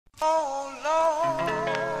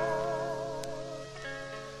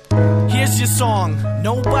Here's your song,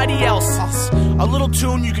 nobody else's. A little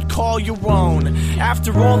tune you could call your own.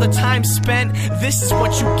 After all the time spent, this is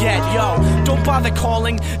what you get. Yo, don't bother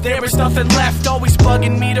calling, there is nothing left. Always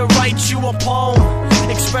bugging me to write you a poem.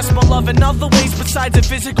 Express my love in other ways besides a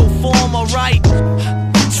physical form, alright.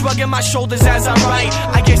 Shrugging my shoulders as I write.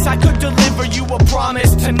 I guess I could deliver you a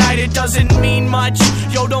promise tonight. It doesn't mean much,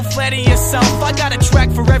 yo, don't flatter yourself. I got a track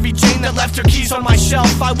for every Jane that left her keys on my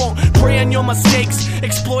shelf. I won't prey on your mistakes,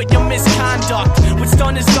 exploit your misconduct. What's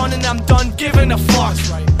done is done and I'm done giving a fuck.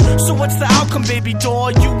 So what's the outcome, baby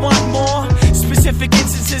doll? You want more? Specific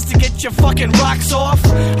instances to get your fucking rocks off?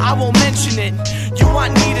 I won't mention it. You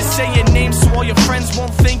want me to say your name so all your friends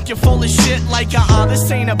won't think you're full of shit? Like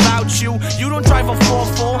this ain't about you. You don't drive a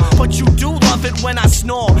 4-4, but you do love it when I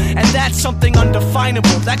snore. And that's something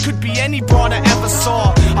undefinable. That could be any broad I ever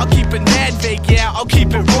saw. I'll keep it mad vague, yeah, I'll keep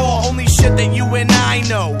it raw. Only shit that you and I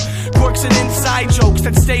know. Quirks and inside jokes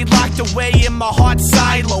that stay locked away in my heart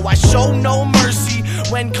silo. I show no mercy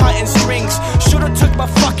when cutting strings. Should've took my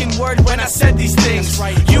fucking word when I said these things.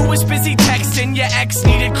 You was busy texting, your ex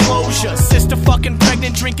needed closure. Sister fucking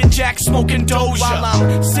pregnant, drinking Jack, smoking Doja. While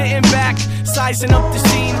I'm sitting back, sizing up the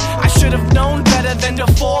scene, I should've known better than to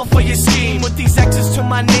fall for your scheme. With these X's to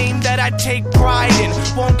my name that I take pride in.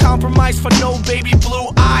 Won't compromise for no baby blue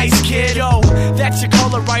eyes, kid. Yo, that's your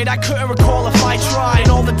color, right? I couldn't recall if I tried.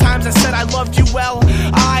 All the times I said I loved you, well,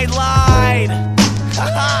 I lied.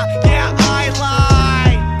 Yeah, I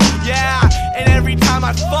lied. Yeah, and every time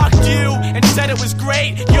I fucked you and said it was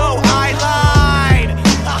great, yo, I lied.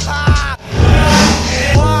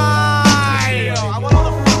 Why? Yo, I want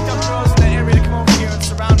all the fucked up girls in that area to come over here and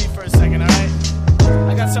surround me for a second, alright?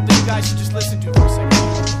 I got something you guys should just listen to for a second.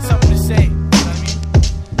 Something to say, you know what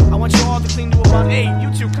I mean? I want you all to cling to a bottle. Hey, you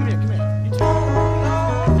two, come here, you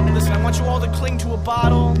two. Listen, I want you all to cling to a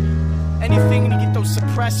bottle. Anything to get those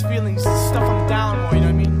suppressed feelings, stuff I'm down more, you know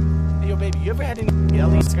what I mean? Hey, yo, baby, you ever had any at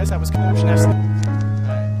least guys that was cool? We should have some.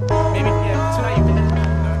 Alright. Maybe, yeah, tonight you can, you know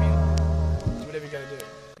what I mean? Do whatever you gotta do,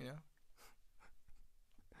 you know?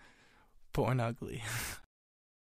 Born ugly.